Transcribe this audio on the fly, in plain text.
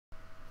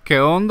¿Qué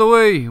onda,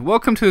 wey?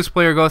 Welcome to this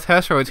player growth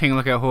test where we're taking a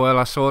look at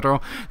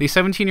Asoro, the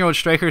 17-year-old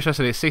striker, just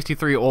at a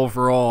 63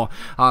 overall.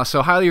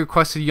 So highly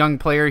requested young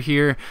player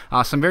here.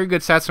 Some very good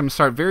stats from the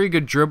start. Very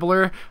good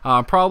dribbler.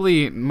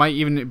 Probably might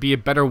even be a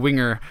better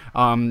winger,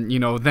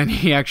 than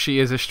he actually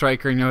is a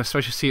striker.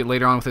 Especially see it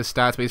later on with his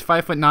stats. But he's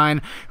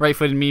 5'9",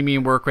 right-footed,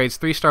 medium work rates,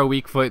 3-star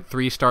weak foot,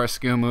 3-star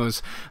skill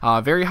moves.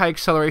 Very high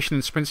acceleration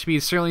and sprint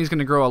speed. Certainly he's going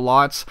to grow a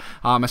lot,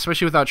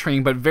 especially without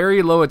training. But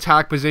very low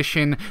attack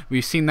position.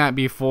 We've seen that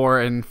before,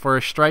 and for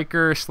a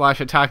striker /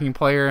 attacking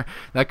player,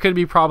 that could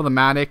be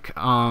problematic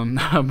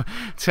to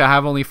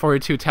have only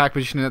 42 attack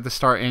position at the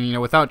start,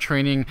 and without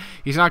training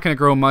he's not going to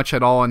grow much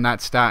at all in that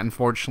stat,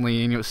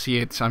 unfortunately, and you'll see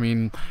it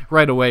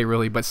right away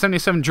really. But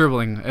 77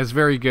 dribbling is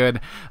very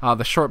good.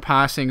 The short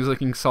passing is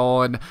looking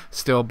solid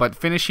still, but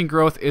finishing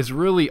growth is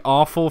really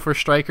awful for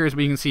strikers.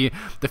 But you can see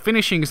the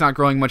finishing is not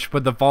growing much,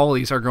 but the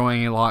volleys are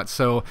growing a lot.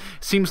 So it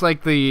seems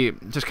like the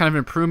just kind of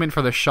improvement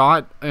for the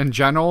shot in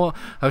general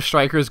of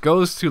strikers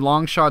goes to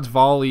long shots,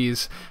 volleys,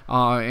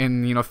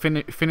 and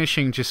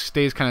finishing just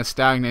stays kind of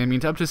stagnant. I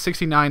mean, up to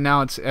 69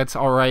 now, it's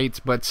all right,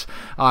 but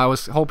I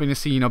was hoping to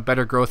see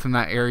better growth in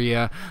that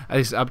area.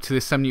 Is up to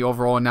the 70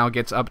 overall, and now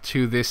gets up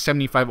to this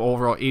 75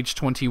 overall, age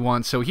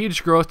 21. So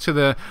huge growth to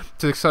the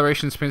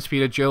acceleration, sprint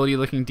speed, agility,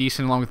 looking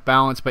decent along with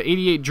balance. But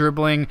 88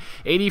 dribbling,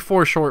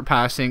 84 short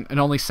passing, and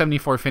only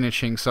 74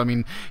 finishing. So I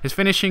mean, his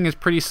finishing is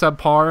pretty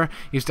subpar.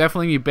 He's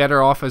definitely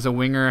better off as a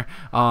winger.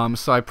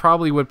 So I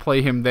probably would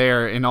play him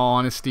there, in all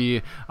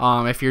honesty,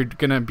 if you're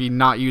gonna be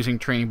not using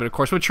training. But of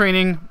course with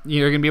training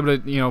you're gonna be able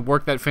to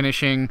work that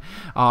finishing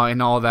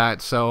and all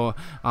that. So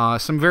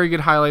some very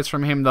good highlights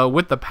from him though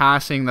with the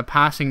passing.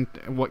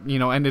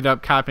 Ended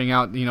up capping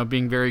out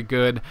being very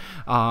good.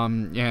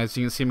 As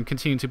you can see him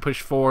continue to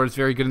push forward. It's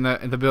very good in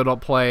the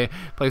build-up play.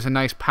 Plays a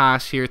nice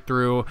pass here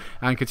through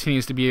and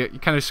continues to be a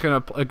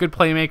good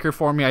playmaker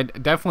for me. I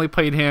definitely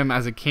played him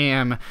as a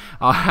cam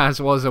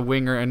as well as a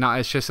winger, and not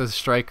as just as a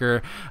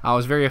striker.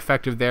 Was very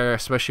effective there,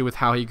 especially with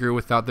how he grew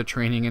without the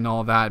training and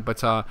all that.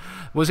 But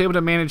was able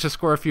to manage to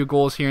score a few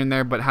goals here and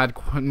there, but had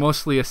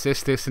mostly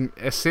assists.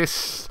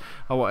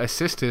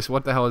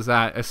 What the hell is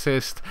that?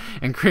 Assist,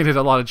 and created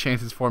a lot of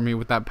chances for me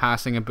with that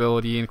passing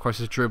ability, and of course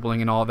his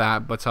dribbling and all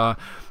that. But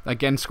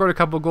again, scored a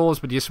couple goals,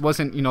 but just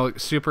wasn't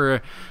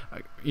super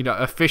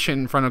efficient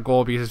in front of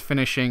goal, because his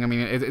finishing, I mean,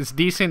 it's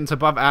decent, it's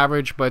above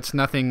average, but it's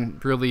nothing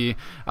really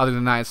other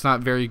than that. It's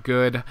not very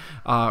good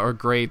or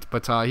great,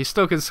 but he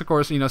still can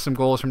score some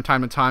goals from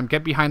time to time,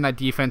 get behind that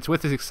defense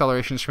with his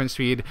acceleration, sprint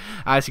speed,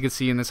 as you can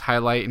see in this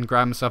highlight, and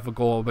grab himself a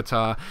goal. But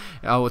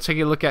we'll take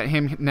a look at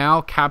him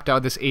now. Capped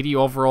out this 80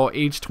 overall,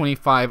 age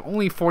 25,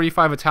 only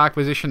 45 attack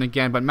position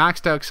again, but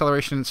maxed out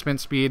acceleration and sprint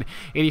speed,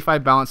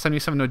 85 balance,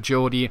 77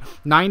 agility,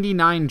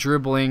 99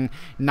 dribbling,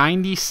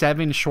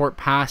 97 short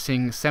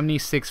passing,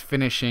 76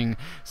 finishing.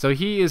 So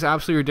he is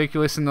absolutely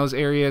ridiculous in those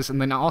areas,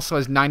 and then also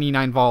has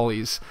 99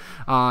 volleys.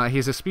 He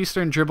has a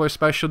speedster and dribbler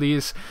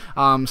specialties.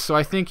 So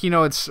I think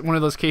it's one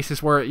of those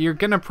cases where you're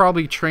gonna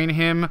probably train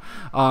him.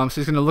 So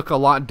he's gonna look a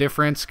lot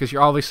different, because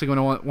you're obviously going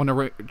to want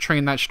to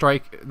train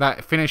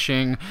that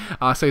finishing.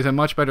 So he's a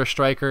much better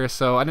striker.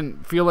 So I didn't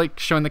feel like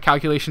showing the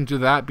calculation to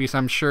that, because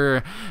I'm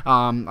sure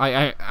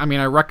I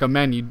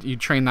recommend you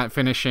train that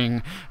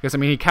finishing, because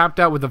he capped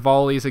out with the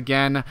volleys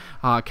again,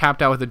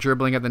 capped out with the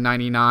dribbling at the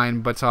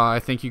 99. But I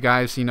think you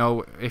guys,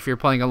 if you're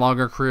playing a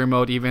longer career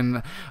mode,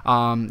 even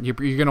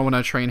you're gonna want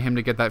to train him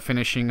to get that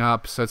finishing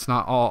up, so it's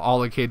not all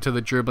allocated to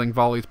the dribbling,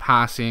 volleys,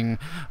 passing,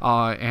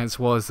 as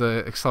well as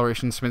the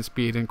acceleration, sprint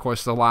speed, and of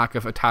course the lack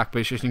of attack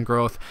position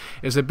growth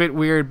is a bit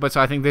weird. But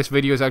I think this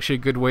video is actually a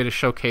good way to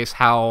showcase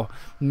how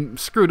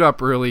screwed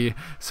up really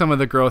some of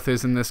the growth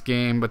is in this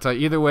game. But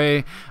either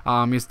way,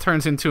 he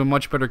turns into a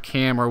much better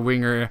cam or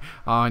winger,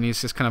 and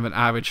he's just kind of an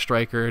average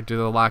striker due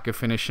to the lack of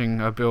finishing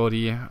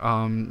ability.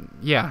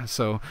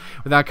 So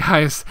with that,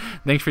 guys,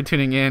 thanks for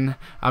tuning in.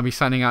 I'll be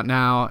signing out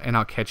now, and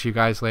I'll catch you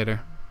guys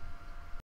later.